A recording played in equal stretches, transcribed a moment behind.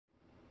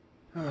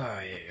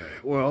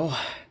Well,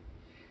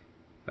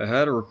 I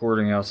had a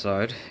recording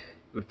outside,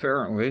 but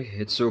apparently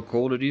it's so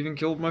cold it even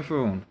killed my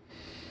phone.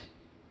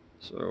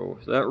 So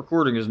that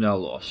recording is now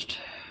lost.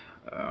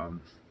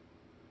 Um,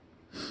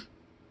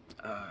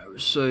 I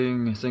was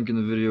saying, I think in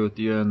the video at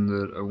the end,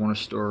 that I want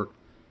to start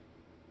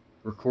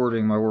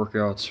recording my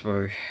workouts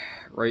by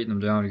writing them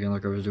down again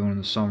like I was doing in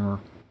the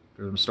summer,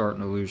 because I'm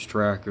starting to lose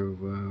track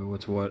of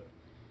what's what.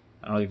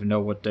 I don't even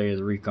know what day of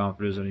the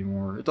recomp it is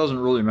anymore. It doesn't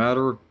really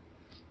matter.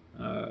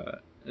 Uh,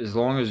 as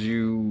long as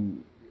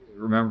you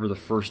remember the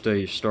first day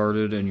you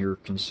started and you're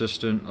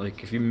consistent,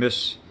 like if you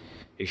miss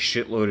a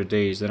shitload of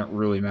days, then it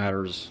really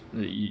matters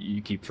that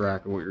you keep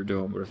track of what you're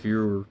doing. But if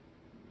you're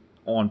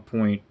on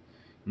point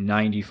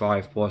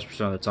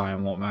 95+% of the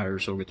time, it won't matter,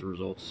 so get the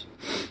results.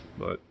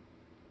 But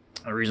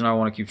the reason I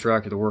want to keep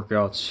track of the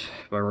workouts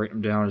by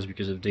writing them down is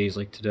because of days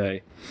like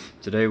today.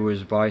 Today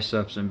was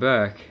biceps and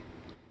back,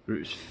 but it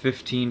was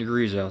 15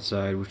 degrees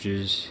outside, which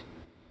is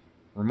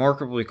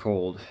remarkably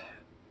cold.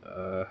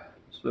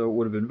 So it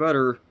would have been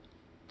better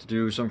to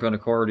do some kind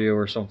of cardio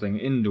or something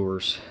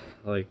indoors,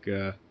 like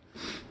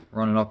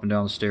running up and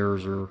down the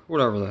stairs or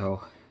whatever the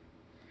hell.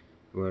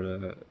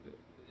 But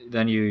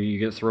then you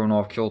get thrown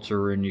off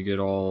kilter and you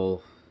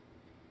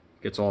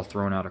gets all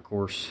thrown out of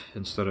course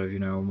instead of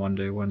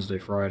Monday, Wednesday,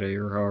 Friday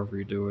or however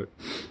you do it.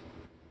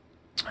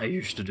 I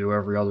used to do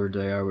every other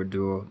day. I would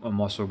do a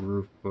muscle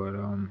group, but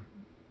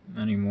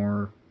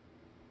anymore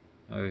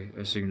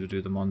I seem to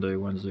do the Monday,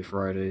 Wednesday,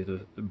 Friday,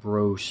 the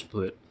bro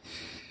split.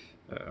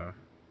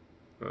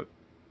 But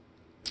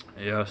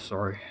yeah,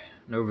 sorry,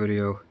 no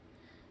video.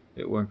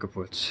 It went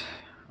kaput.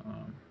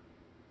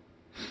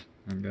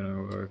 I'm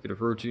gonna get a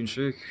protein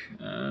shake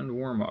and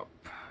warm up.